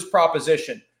no-lose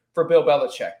proposition for Bill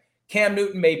Belichick. Cam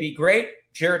Newton may be great.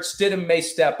 Jarrett Stidham may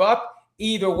step up.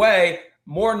 Either way,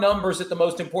 more numbers at the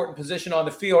most important position on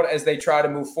the field as they try to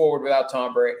move forward without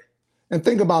Tom Brady. And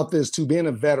think about this, too, being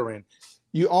a veteran,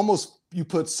 you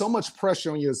put so much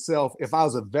pressure on yourself. If I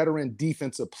was a veteran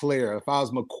defensive player, if I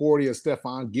was McCourty or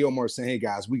Stephon Gilmore saying, hey,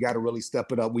 guys, we got to really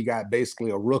step it up. We got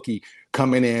basically a rookie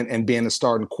coming in and being a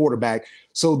starting quarterback.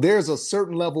 So there's a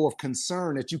certain level of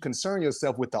concern that you concern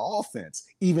yourself with the offense,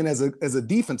 even as a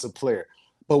defensive player.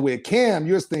 But with Cam,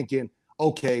 you're thinking,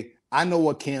 okay, I know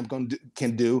what Cam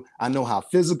can do. I know how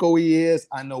physical he is.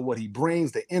 I know what he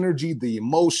brings, the energy, the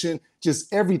emotion,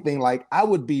 just everything. Like, I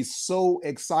would be so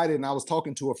excited. And I was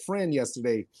talking to a friend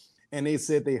yesterday, and they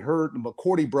said they heard the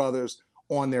McCourty brothers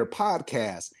on their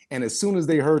podcast. And as soon as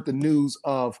they heard the news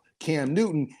of Cam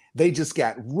Newton, they just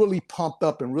got really pumped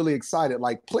up and really excited.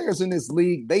 Like, players in this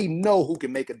league, they know who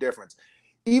can make a difference.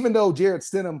 Even though Jarrett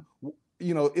Stidham,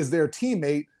 you know, is their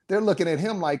teammate, they're looking at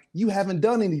him like, you haven't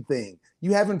done anything.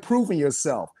 You haven't proven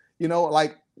yourself. You know,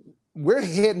 like, we're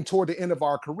heading toward the end of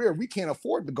our career. We can't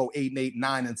afford to go 8-8,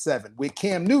 9-7. With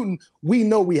Cam Newton, we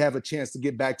know we have a chance to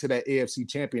get back to that AFC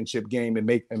Championship game and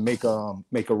make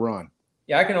a run.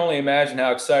 Yeah, I can only imagine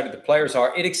how excited the players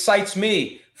are. It excites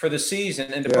me for the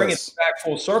season. And to bring it back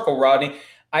full circle, Rodney,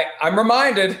 I'm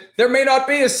reminded there may not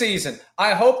be a season.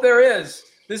 I hope there is.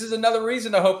 This is another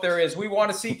reason to hope there is. We want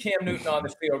to see Cam Newton on the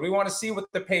field. We want to see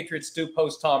what the Patriots do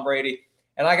post Tom Brady.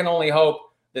 And I can only hope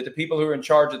that the people who are in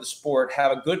charge of the sport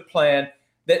have a good plan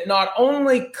that not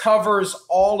only covers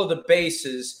all of the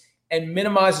bases and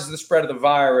minimizes the spread of the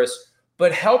virus,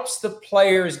 but helps the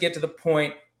players get to the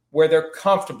point where they're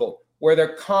comfortable, where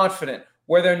they're confident,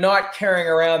 where they're not carrying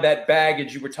around that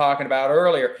baggage you were talking about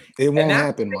earlier. It won't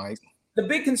happen, Mike. The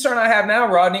big concern I have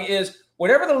now, Rodney, is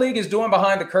whatever the league is doing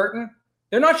behind the curtain,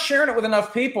 they're not sharing it with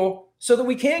enough people so that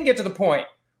we can get to the point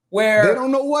where they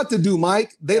don't know what to do,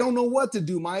 Mike. They don't know what to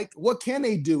do, Mike. What can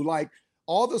they do? Like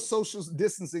all the social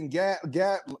distancing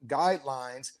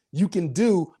guidelines you can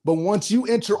do, but once you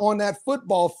enter on that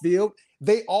football field,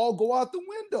 they all go out the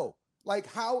window.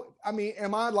 Like how, I mean,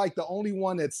 am I like the only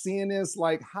one that's seeing this?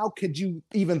 Like, how could you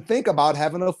even think about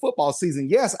having a football season?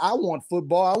 Yes, I want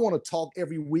football. I want to talk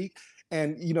every week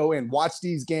and, and watch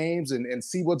these games and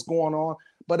see what's going on.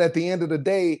 But at the end of the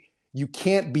day, you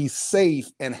can't be safe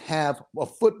and have a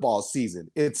football season.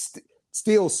 It's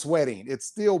still sweating. It's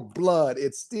still blood.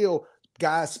 It's still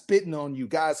guys spitting on you,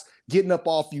 guys getting up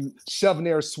off you, shoving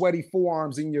their sweaty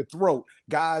forearms in your throat,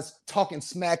 guys talking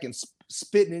smack and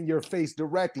spitting in your face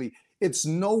directly. It's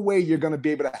no way you're going to be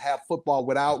able to have football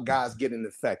without guys getting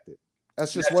infected.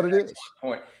 That's just what it is.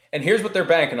 Point. And here's what they're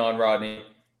banking on, Rodney.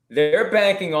 They're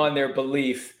banking on their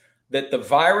belief that the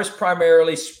virus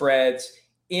primarily spreads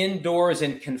indoors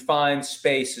in confined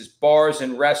spaces, bars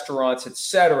and restaurants,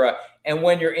 etc. And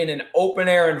when you're in an open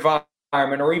air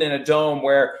environment or even in a dome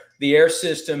where the air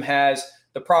system has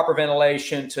the proper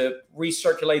ventilation to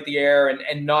recirculate the air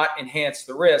and not enhance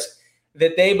the risk,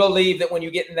 that they believe that when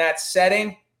you get in that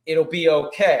setting, it'll be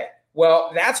okay.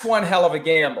 Well, that's one hell of a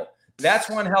gamble. That's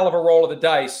one hell of a roll of the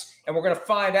dice. And we're going to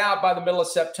find out by the middle of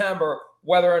September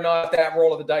whether or not that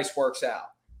roll of the dice works out.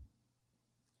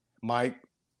 Mike,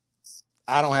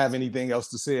 I don't have anything else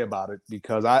to say about it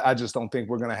because I just don't think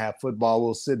we're going to have football.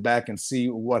 We'll sit back and see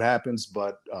what happens.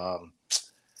 But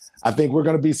I think we're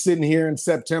going to be sitting here in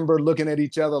September looking at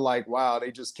each other like, wow,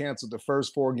 they just canceled the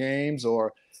first 4 games.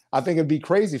 Or I think it'd be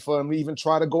crazy for them to even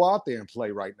try to go out there and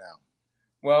play right now.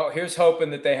 Well, here's hoping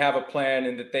that they have a plan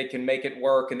and that they can make it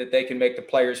work and that they can make the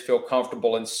players feel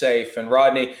comfortable and safe. And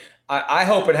Rodney, I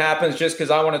hope it happens just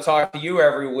because I want to talk to you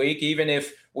every week. Even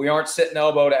if we aren't sitting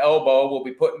elbow to elbow, we'll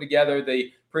be putting together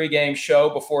the pregame show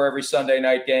before every Sunday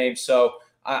night game. So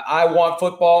I want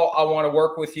football. I want to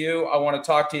work with you. I want to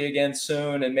talk to you again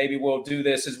soon. And maybe we'll do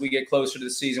this as we get closer to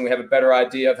the season. We have a better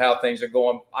idea of how things are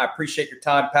going. I appreciate your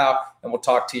time, pal, and we'll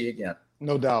talk to you again.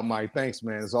 No doubt, Mike. Thanks,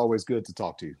 man. It's always good to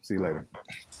talk to you. See you later.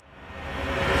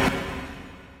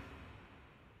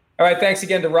 All right. Thanks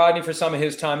again to Rodney for some of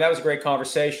his time. That was a great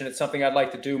conversation. It's something I'd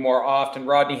like to do more often.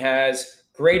 Rodney has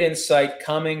great insight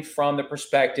coming from the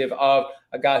perspective of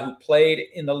a guy who played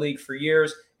in the league for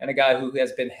years and a guy who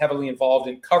has been heavily involved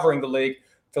in covering the league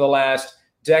for the last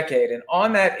decade. And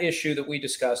on that issue that we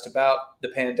discussed about the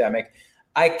pandemic,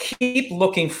 I keep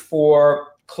looking for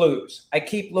clues. I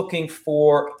keep looking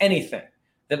for anything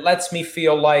that lets me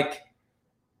feel like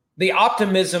the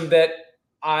optimism that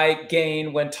I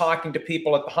gain when talking to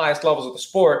people at the highest levels of the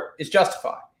sport is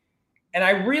justified. And I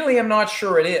really am not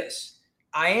sure it is.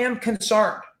 I am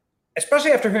concerned,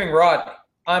 especially after hearing Rodney.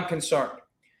 I'm concerned.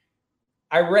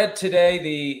 I read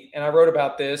today and I wrote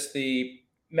about this, the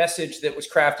message that was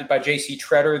crafted by J.C.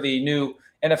 Tretter, the new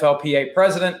NFLPA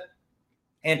president,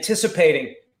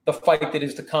 anticipating the fight that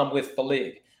is to come with the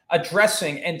league,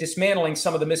 addressing and dismantling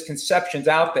some of the misconceptions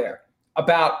out there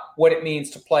about what it means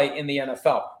to play in the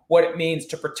NFL, what it means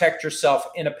to protect yourself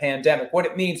in a pandemic, what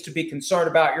it means to be concerned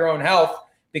about your own health,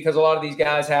 because a lot of these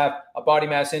guys have a body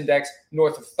mass index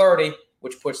north of 30,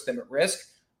 which puts them at risk.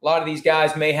 A lot of these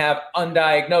guys may have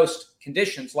undiagnosed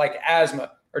conditions like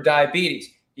asthma or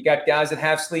diabetes. You got guys that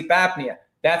have sleep apnea.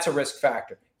 That's a risk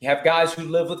factor. You have guys who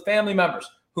live with family members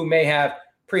who may have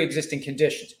pre-existing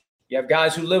conditions. You have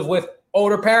guys who live with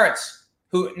older parents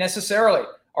who necessarily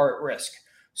are at risk.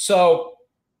 So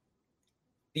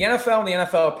the NFL and the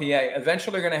NFLPA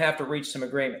eventually are going to have to reach some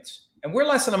agreements. And we're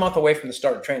less than a month away from the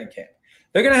start of training camp.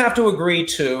 They're going to have to agree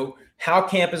to how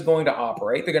camp is going to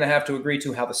operate. They're going to have to agree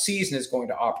to how the season is going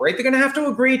to operate. They're going to have to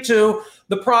agree to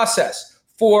the process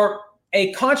for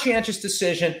a conscientious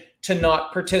decision to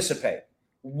not participate.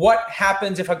 What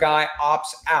happens if a guy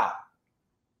opts out?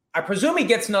 I presume he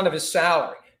gets none of his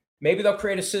salary. Maybe they'll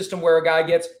create a system where a guy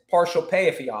gets partial pay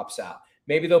if he opts out.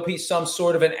 Maybe there'll be some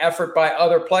sort of an effort by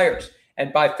other players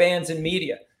and by fans and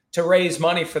media to raise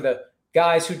money for the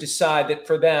guys who decide that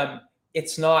for them,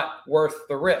 it's not worth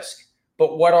the risk.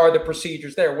 But what are the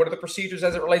procedures there? What are the procedures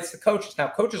as it relates to coaches? Now,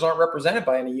 coaches aren't represented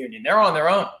by any union. They're on their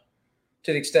own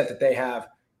to the extent that they have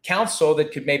counsel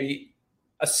that could maybe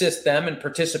assist them and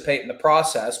participate in the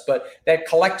process. But that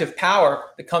collective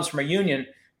power that comes from a union,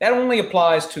 that only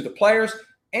applies to the players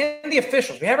and the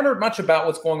officials. We haven't heard much about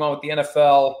what's going on with the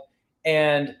NFL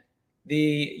and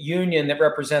the union that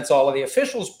represents all of the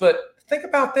officials. But think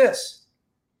about this.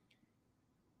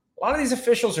 A lot of these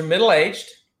officials are middle-aged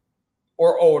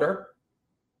or older.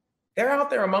 They're out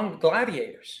there among the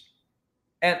gladiators.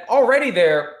 And already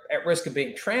they're at risk of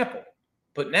being trampled.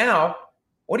 But now,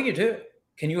 what do?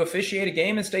 Can you officiate a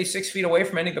game and stay 6 feet away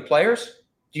from any of the players?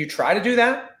 Do you try to do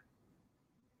that?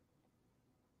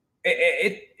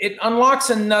 It unlocks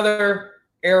another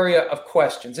area of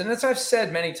questions. And as I've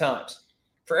said many times,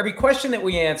 for every question that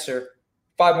we answer,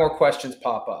 5 more questions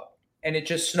pop up. And it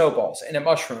just snowballs and it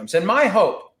mushrooms. And my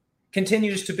hope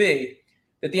continues to be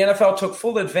that the NFL took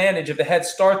full advantage of the head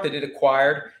start that it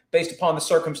acquired based upon the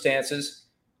circumstances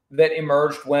that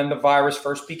emerged when the virus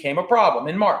first became a problem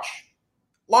in March.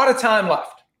 A lot of time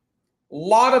left. A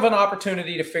lot of an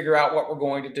opportunity to figure out what we're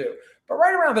going to do. But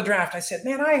right around the draft, I said,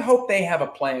 man, I hope they have a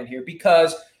plan here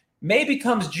because May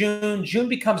becomes June, June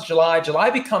becomes July,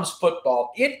 July becomes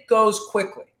football. It goes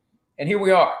quickly. And here we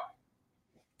are,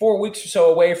 4 weeks or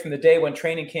so away from the day when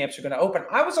training camps are going to open.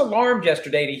 I was alarmed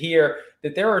yesterday to hear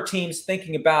that there are teams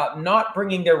thinking about not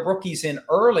bringing their rookies in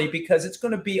early because it's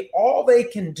going to be all they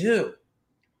can do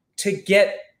to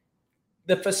get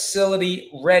the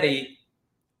facility ready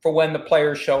for when the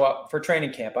players show up for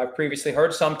training camp. I've previously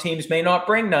heard some teams may not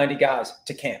bring 90 guys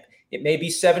to camp. It may be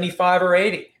 75 or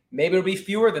 80. Maybe it'll be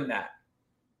fewer than that.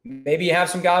 Maybe you have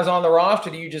some guys on the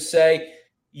roster that you just say,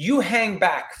 you hang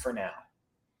back for now.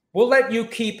 We'll let you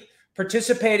keep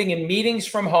participating in meetings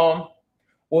from home.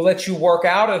 We'll let you work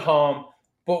out at home,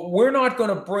 but we're not going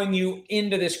to bring you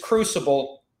into this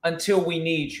crucible until we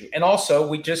need you. And also,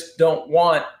 we just don't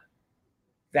want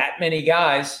that many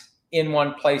guys in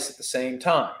one place at the same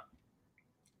time.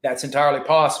 That's entirely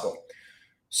possible.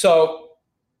 So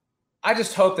I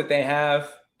just hope that they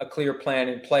have a clear plan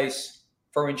in place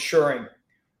for ensuring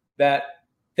that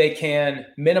they can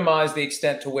minimize the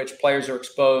extent to which players are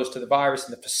exposed to the virus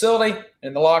in the facility,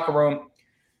 in the locker room,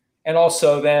 and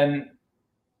also then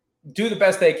do the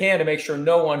best they can to make sure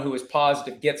no one who is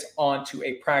positive gets onto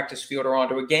a practice field or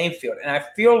onto a game field. And I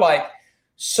feel like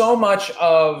so much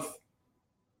of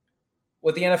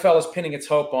what the NFL is pinning its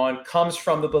hope on comes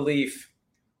from the belief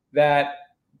that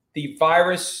the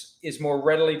virus is more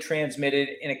readily transmitted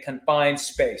in a confined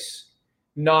space,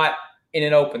 not in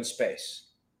an open space.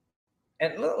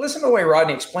 And listen to the way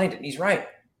Rodney explained it, and he's right.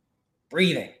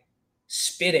 Breathing,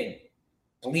 spitting,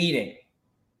 bleeding.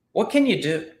 What can you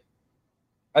do?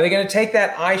 Are they going to take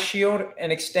that eye shield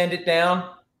and extend it down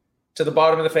to the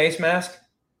bottom of the face mask?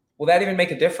 Will that even make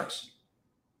a difference?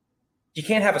 You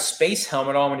can't have a space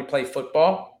helmet on when you play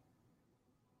football.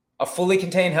 A fully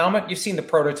contained helmet. You've seen the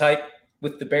prototype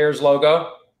with the Bears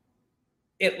logo.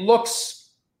 It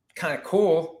looks kind of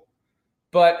cool,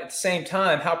 but at the same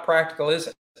time, how practical is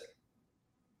it?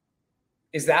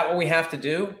 Is that what we have to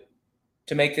do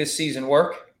to make this season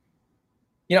work?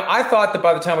 You know, I thought that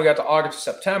by the time we got to August or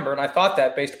September, and I thought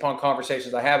that based upon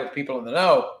conversations I had with people in the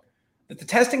know, that the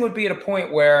testing would be at a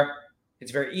point where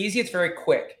it's very easy, it's very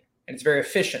quick, and it's very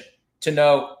efficient to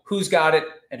know who's got it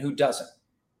and who doesn't.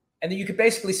 And that you could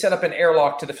basically set up an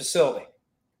airlock to the facility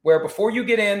where before you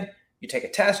get in, you take a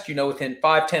test, you know within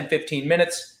 5, 10, 15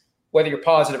 minutes whether you're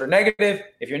positive or negative.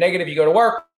 If you're negative, you go to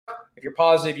work. If you're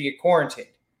positive, you get quarantined.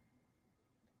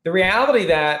 The reality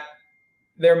that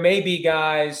there may be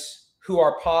guys who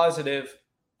are positive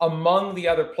among the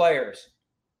other players,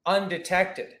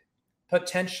 undetected,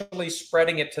 potentially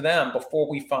spreading it to them before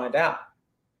we find out.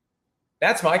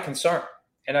 That's my concern.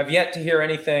 And I've yet to hear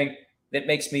anything that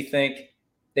makes me think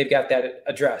they've got that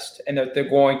addressed and that they're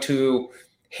going to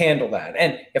handle that.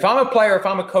 And if I'm a player, if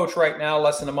I'm a coach right now,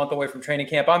 less than a month away from training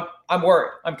camp, I'm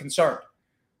worried. I'm concerned.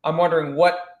 I'm wondering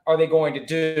what are they going to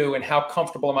do and how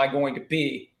comfortable am I going to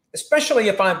be, especially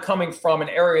if I'm coming from an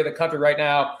area of the country right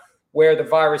now where the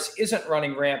virus isn't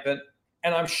running rampant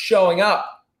and I'm showing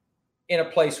up in a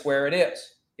place where it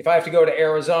is. If I have to go to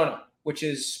Arizona, which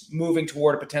is moving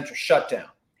toward a potential shutdown,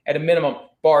 at a minimum,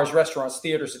 bars, restaurants,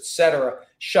 theaters, etc.,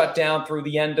 shut down through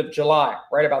the end of July,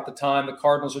 right about the time the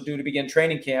Cardinals are due to begin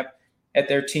training camp at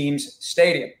their team's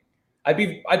stadium. I'd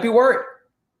be worried.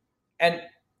 And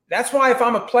that's why if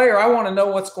I'm a player, I want to know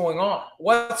what's going on.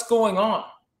 What's going on?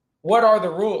 What are the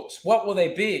rules? What will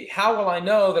they be? How will I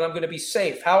know that I'm going to be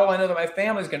safe? How will I know that my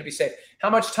family is going to be safe? How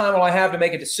much time will I have to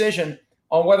make a decision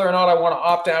on whether or not I want to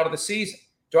opt out of the season?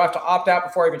 Do I have to opt out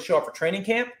before I even show up for training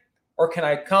camp? Or can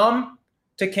I come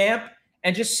to camp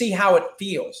and just see how it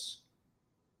feels?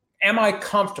 Am I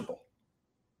comfortable?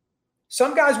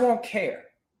 Some guys won't care.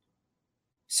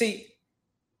 See,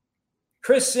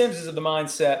 Chris Sims is of the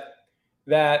mindset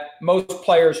that most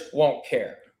players won't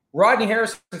care. Rodney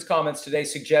Harrison's comments today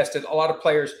suggested a lot of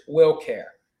players will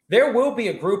care. There will be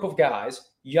a group of guys,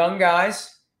 young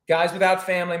guys, guys without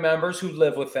family members who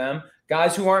live with them,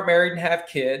 guys who aren't married and have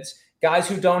kids, guys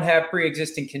who don't have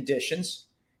pre-existing conditions,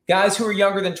 guys who are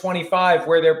younger than 25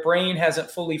 where their brain hasn't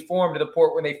fully formed to the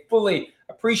point where they fully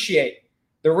appreciate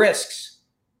the risks,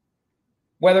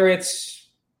 whether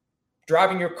it's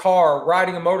driving your car,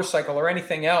 riding a motorcycle, or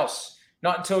anything else.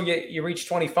 Not until you reach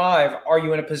 25 are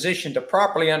you in a position to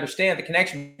properly understand the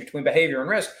connection between behavior and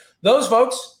risk. Those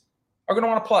folks are going to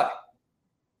want to play.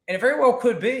 And it very well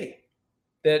could be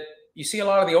that you see a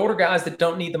lot of the older guys that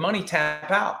don't need the money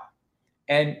tap out.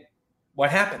 And what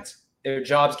happens? Their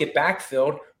jobs get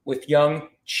backfilled with young,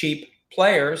 cheap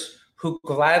players who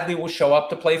gladly will show up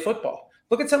to play football.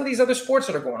 Look at some of these other sports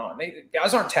that are going on.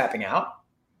 Guys aren't tapping out,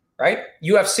 right?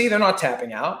 UFC, they're not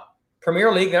tapping out.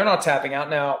 Premier League, they're not tapping out.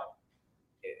 Now,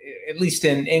 at least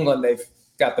in England, they've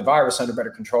got the virus under better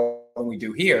control than we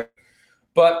do here.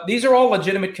 But these are all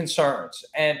legitimate concerns,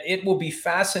 and it will be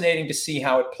fascinating to see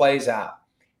how it plays out.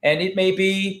 And it may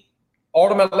be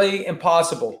ultimately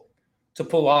impossible to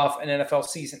pull off an NFL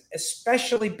season,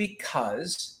 especially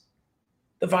because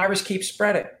the virus keeps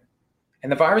spreading.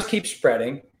 And the virus keeps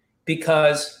spreading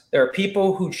because there are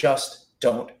people who just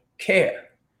don't care.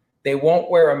 They won't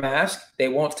wear a mask. They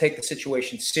won't take the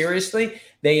situation seriously.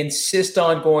 They insist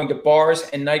on going to bars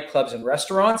and nightclubs and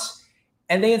restaurants,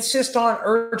 and they insist on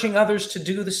urging others to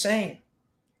do the same.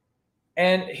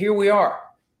 And here we are.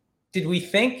 Did we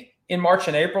think in March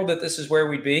and April that this is where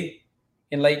we'd be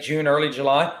in late June, early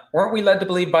July? Weren't we led to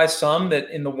believe by some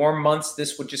that in the warm months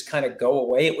this would just kind of go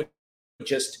away? It would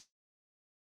just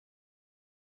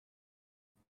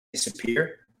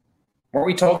disappear? Weren't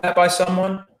we told that by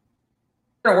someone?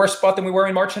 We're in a worse spot than we were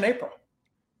in March and April.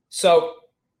 So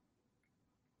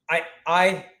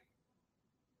it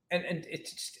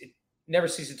never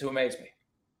ceases to amaze me.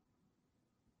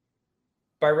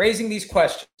 By raising these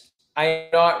questions, I am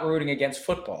not rooting against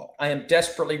football. I am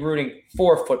desperately rooting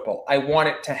for football. I want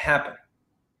it to happen.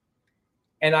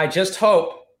 And I just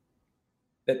hope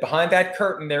that behind that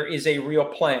curtain there is a real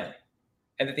plan,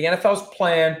 and that the NFL's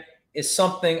plan is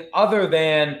something other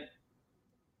than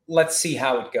let's see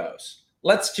how it goes.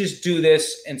 Let's just do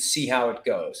this and see how it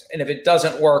goes. And if it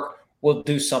doesn't work, we'll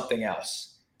do something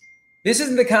else. This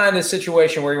isn't the kind of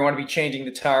situation where you want to be changing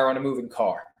the tire on a moving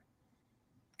car,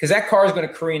 because that car is going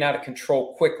to careen out of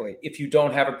control quickly if you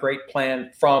don't have a great plan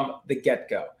from the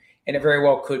get-go. And it very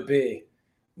well could be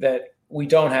that we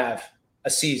don't have a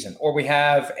season, or we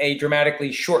have a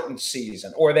dramatically shortened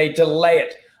season, or they delay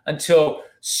it until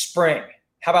spring.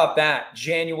 How about that?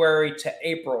 January to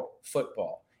April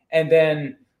football. And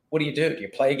then what do? Do you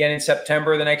play again in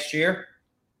September the next year?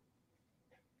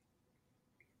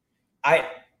 I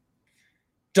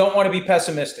don't want to be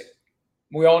pessimistic.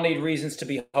 We all need reasons to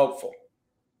be hopeful.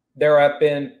 There have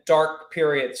been dark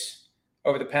periods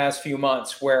over the past few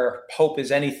months where hope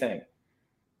is anything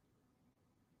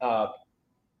other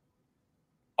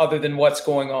than what's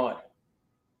going on.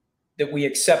 That we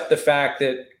accept the fact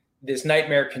that this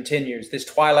nightmare continues, this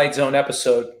Twilight Zone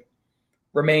episode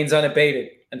remains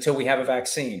unabated until we have a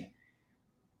vaccine.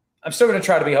 I'm still going to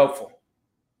try to be hopeful.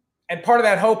 And part of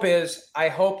that hope is I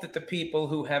hope that the people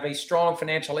who have a strong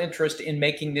financial interest in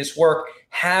making this work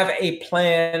have a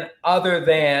plan other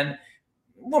than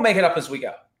we'll make it up as we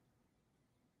go.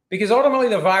 Because ultimately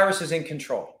the virus is in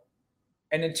control.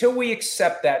 And until we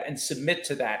accept that and submit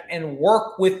to that and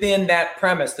work within that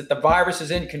premise that the virus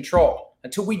is in control,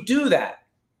 until we do that,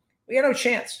 we got no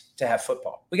chance to have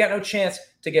football. We got no chance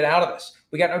to get out of this.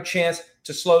 We got no chance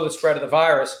to slow the spread of the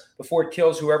virus before it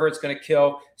kills whoever it's going to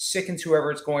kill, sickens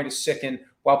whoever it's going to sicken,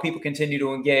 while people continue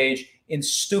to engage in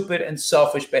stupid and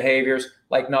selfish behaviors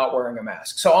like not wearing a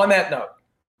mask. So on that note,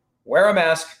 wear a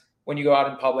mask when you go out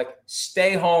in public.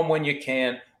 Stay home when you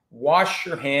can. Wash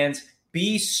your hands.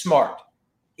 Be smart.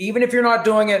 Even if you're not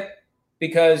doing it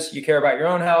because you care about your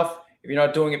own health, if you're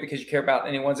not doing it because you care about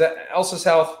anyone else's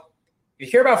health, if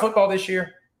you care about football this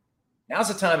year, now's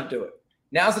the time to do it.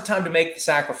 Now's the time to make the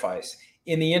sacrifice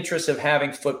in the interest of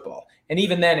having football. And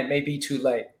even then, it may be too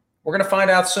late. We're going to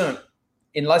find out soon.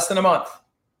 In less than a month,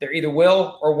 there either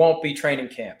will or won't be training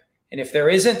camp. And if there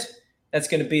isn't, that's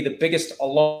going to be the biggest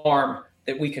alarm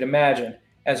that we could imagine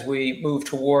as we move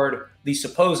toward the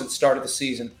supposed start of the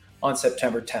season on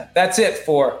September 10th. That's it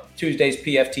for Tuesday's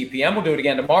PFTPM. We'll do it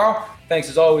again tomorrow. Thanks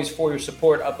as always for your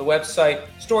support of the website.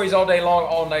 Stories all day long,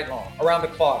 all night long, around the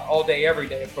clock, all day, every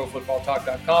day at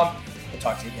ProFootballTalk.com. We'll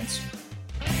talk to you again soon.